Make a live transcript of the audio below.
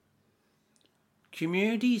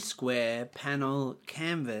Community Square Panel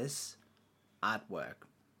Canvas Artwork.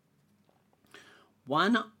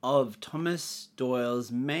 One of Thomas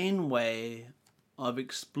Doyle's main way of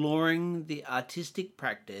exploring the artistic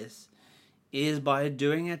practice is by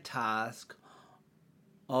doing a task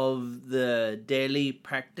of the daily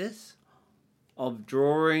practice of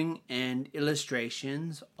drawing and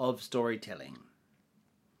illustrations of storytelling.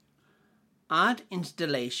 Art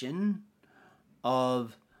installation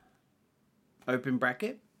of open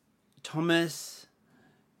bracket Thomas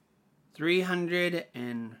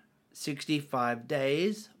 365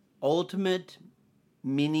 days ultimate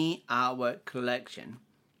mini artwork collection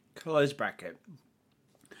close bracket.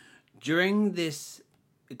 During this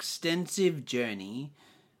extensive journey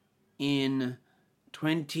in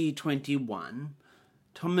 2021,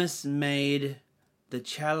 Thomas made the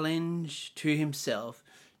challenge to himself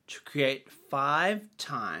to create 5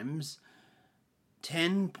 times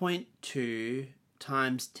 10.2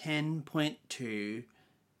 times 10.2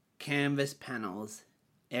 canvas panels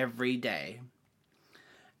every day.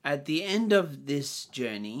 At the end of this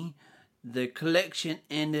journey, the collection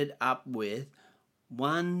ended up with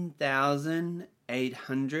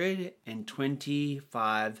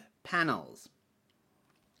 1,825 panels.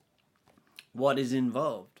 What is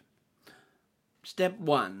involved? Step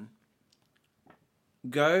 1.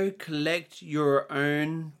 Go collect your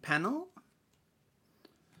own panel.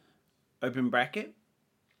 Open bracket.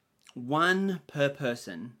 1 per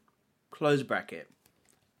person. Close bracket.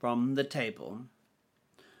 From the table.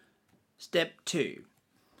 Step 2.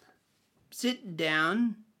 Sit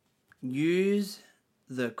down. Use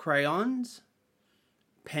the crayons,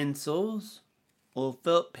 pencils, or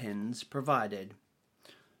felt pens provided.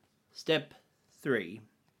 Step 3.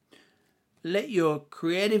 Let your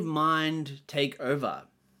creative mind take over.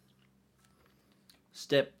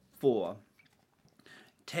 Step 4.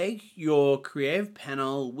 Take your creative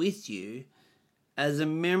panel with you as a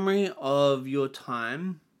memory of your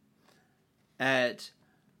time at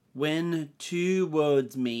When Two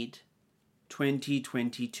Worlds Meet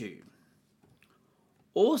 2022.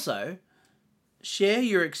 Also, share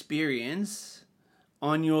your experience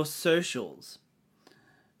on your socials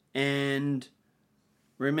and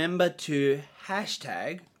remember to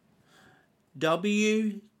hashtag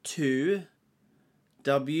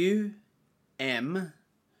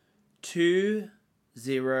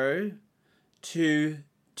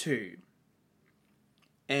W2WM2022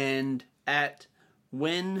 and at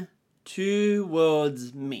When Two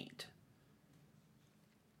Worlds Meet.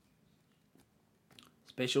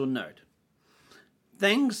 Special note.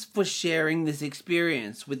 Thanks for sharing this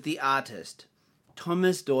experience with the artist,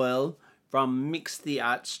 Thomas Doyle from Mix the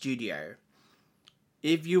Art Studio.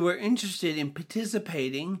 If you were interested in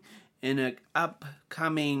participating in an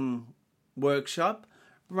upcoming workshop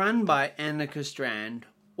run by Annika Strand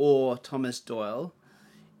or Thomas Doyle,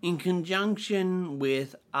 in conjunction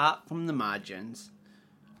with Art from the Margins,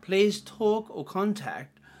 please talk or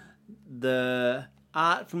contact the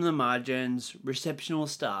Art from the Margins receptional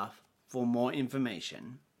staff for more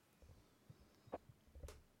information.